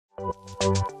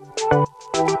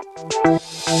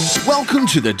Welcome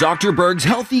to the Dr. Berg's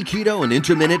Healthy Keto and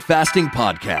Intermittent Fasting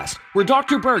Podcast, where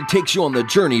Dr. Berg takes you on the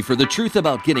journey for the truth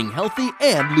about getting healthy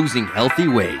and losing healthy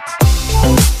weight.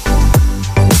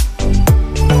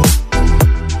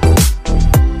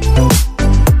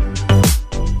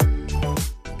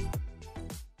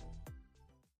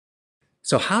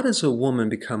 So how does a woman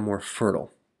become more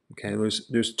fertile? Okay,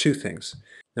 there's two things.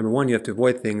 Number one, you have to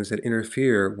avoid things that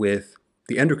interfere with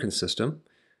the endocrine system,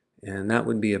 and that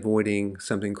would be avoiding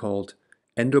something called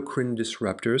endocrine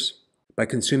disruptors by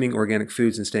consuming organic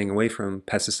foods and staying away from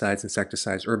pesticides,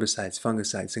 insecticides, herbicides,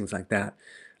 fungicides, things like that.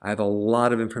 I have a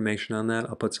lot of information on that.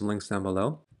 I'll put some links down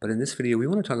below. But in this video, we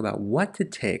want to talk about what to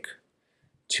take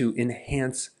to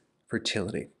enhance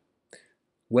fertility.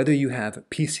 Whether you have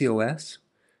PCOS,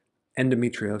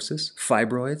 endometriosis,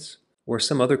 fibroids, or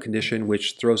some other condition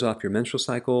which throws off your menstrual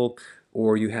cycle,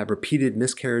 or you have repeated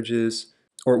miscarriages,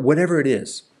 or whatever it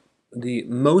is, the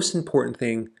most important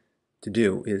thing to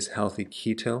do is healthy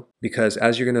keto, because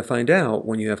as you're going to find out,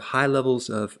 when you have high levels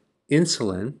of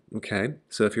insulin, okay,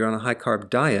 so if you're on a high carb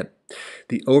diet,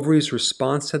 the ovary's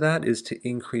response to that is to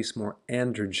increase more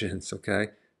androgens, okay,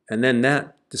 and then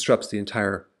that disrupts the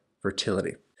entire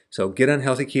fertility. So get on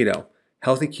healthy keto.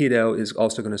 Healthy keto is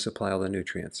also going to supply all the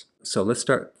nutrients. So let's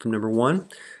start from number one,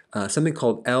 something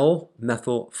called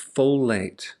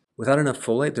L-methylfolate. Without enough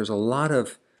folate, there's a lot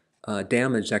of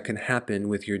damage that can happen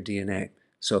with your DNA.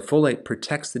 So folate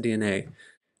protects the DNA.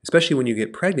 Especially when you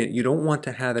get pregnant, you don't want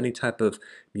to have any type of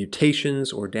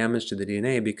mutations or damage to the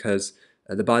DNA because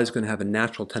the body's going to have a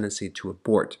natural tendency to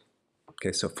abort.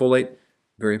 Okay, so folate,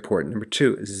 very important. Number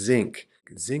two is zinc.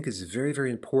 Zinc is very,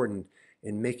 very important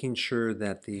in making sure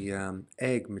that the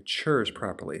egg matures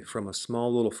properly from a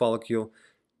small little follicle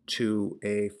to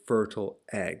a fertile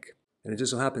egg. And it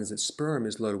just so happens that sperm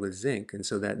is loaded with zinc, and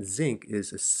so that zinc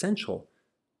is essential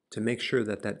to make sure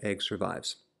that that egg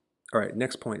survives. All right,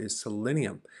 next point is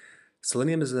selenium.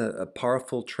 Selenium is a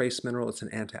powerful trace mineral. It's an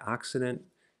antioxidant.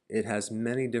 It has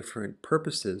many different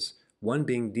purposes, one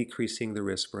being decreasing the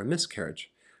risk for a miscarriage.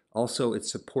 Also, it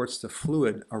supports the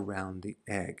fluid around the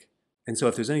egg. And so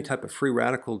if there's any type of free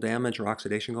radical damage or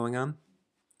oxidation going on,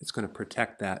 it's going to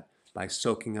protect that by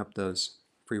soaking up those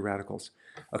free radicals.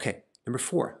 Okay, number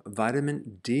four,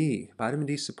 vitamin D. Vitamin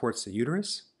D supports the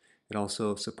uterus. It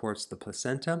also supports the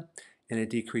placenta, and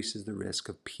it decreases the risk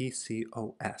of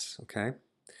PCOS, okay?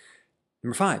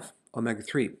 Number five,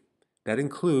 omega-3. That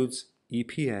includes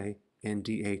EPA and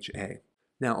DHA.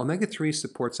 Now, omega-3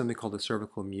 supports something called the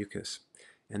cervical mucus,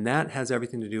 and that has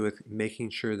everything to do with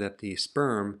making sure that the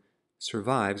sperm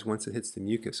survives once it hits the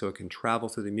mucus, so it can travel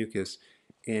through the mucus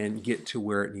and get to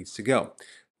where it needs to go.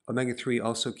 Omega-3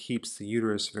 also keeps the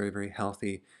uterus very, very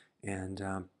healthy and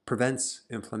prevents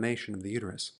inflammation of the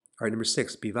uterus. All right, number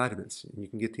six, B vitamins. And you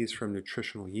can get these from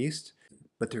nutritional yeast,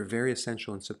 but they're very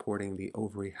essential in supporting the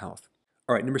ovary health.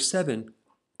 All right, number seven,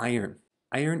 iron.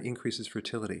 Iron increases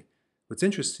fertility. What's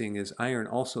interesting is iron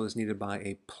also is needed by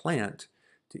a plant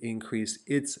to increase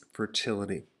its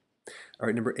fertility. All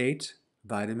right, number eight,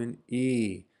 vitamin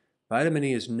E. Vitamin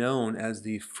E is known as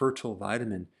the fertile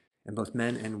vitamin in both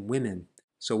men and women.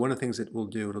 So one of the things it will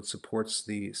do, it supports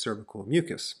the cervical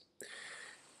mucus.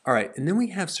 All right, and then we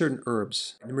have certain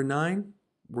herbs. Number nine,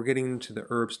 we're getting into the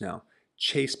herbs now.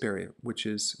 Chasteberry, which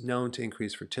is known to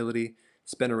increase fertility.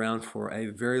 It's been around for a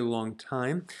very long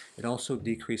time. It also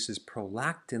decreases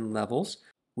prolactin levels,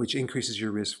 which increases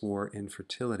your risk for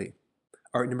infertility.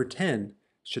 All right, number 10,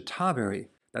 shataberry.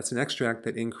 That's an extract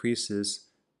that increases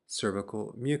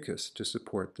cervical mucus to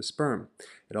support the sperm.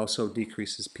 It also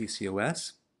decreases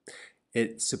PCOS.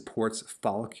 It supports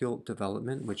follicle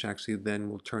development, which actually then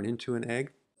will turn into an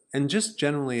egg. And just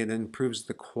generally, it improves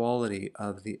the quality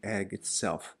of the egg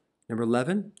itself. Number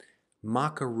 11,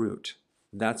 maca root.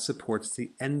 That supports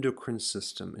the endocrine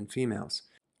system in females.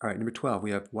 All right, number 12,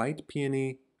 we have white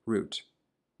peony root.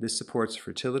 This supports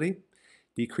fertility,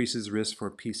 decreases risk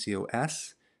for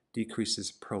PCOS,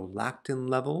 decreases prolactin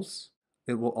levels.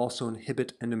 It will also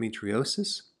inhibit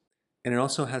endometriosis, and it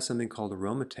also has something called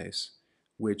aromatase,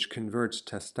 which converts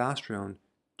testosterone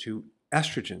to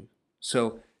estrogen.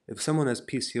 So if someone has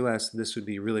PCOS, this would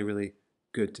be really, really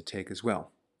good to take as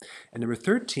well. And number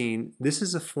 13, this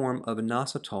is a form of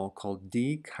inositol called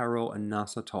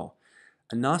D-chiroinositol.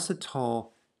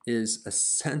 Inositol is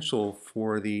essential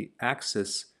for the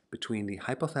axis between the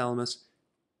hypothalamus,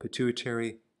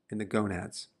 pituitary, and the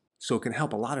gonads. So it can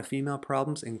help a lot of female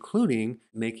problems, including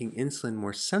making insulin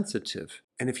more sensitive.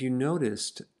 And if you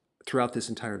noticed throughout this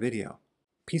entire video,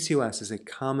 PCOS is a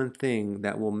common thing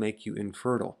that will make you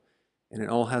infertile. And it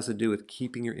all has to do with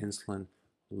keeping your insulin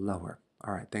lower.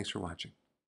 All right, thanks for watching.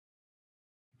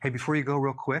 Hey, before you go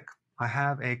real quick, I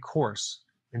have a course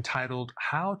entitled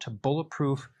How to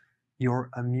Bulletproof Your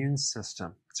Immune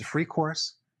System. It's a free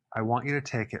course. I want you to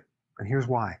take it. And here's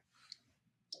why.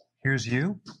 Here's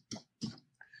you.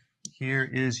 Here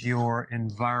is your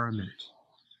environment.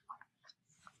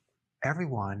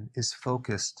 Everyone is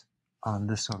focused on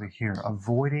this over here,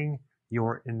 avoiding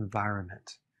your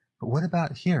environment. But what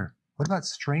about here? What about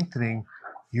strengthening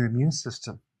your immune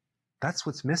system? That's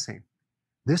what's missing.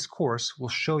 This course will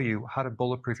show you how to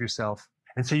bulletproof yourself,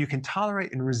 and so you can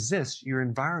tolerate and resist your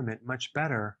environment much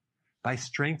better by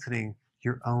strengthening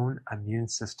your own immune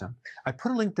system. I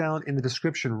put a link down in the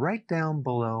description right down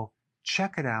below.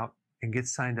 Check it out and get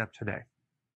signed up today.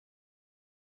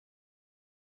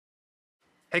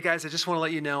 Hey guys, I just want to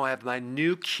let you know I have my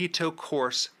new keto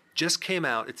course just came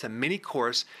out. It's a mini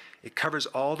course. It covers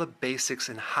all the basics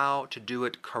and how to do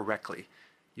it correctly.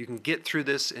 You can get through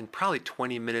this in probably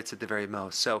 20 minutes at the very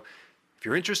most. So if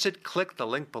you're interested, click the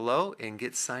link below and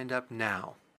get signed up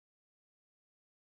now.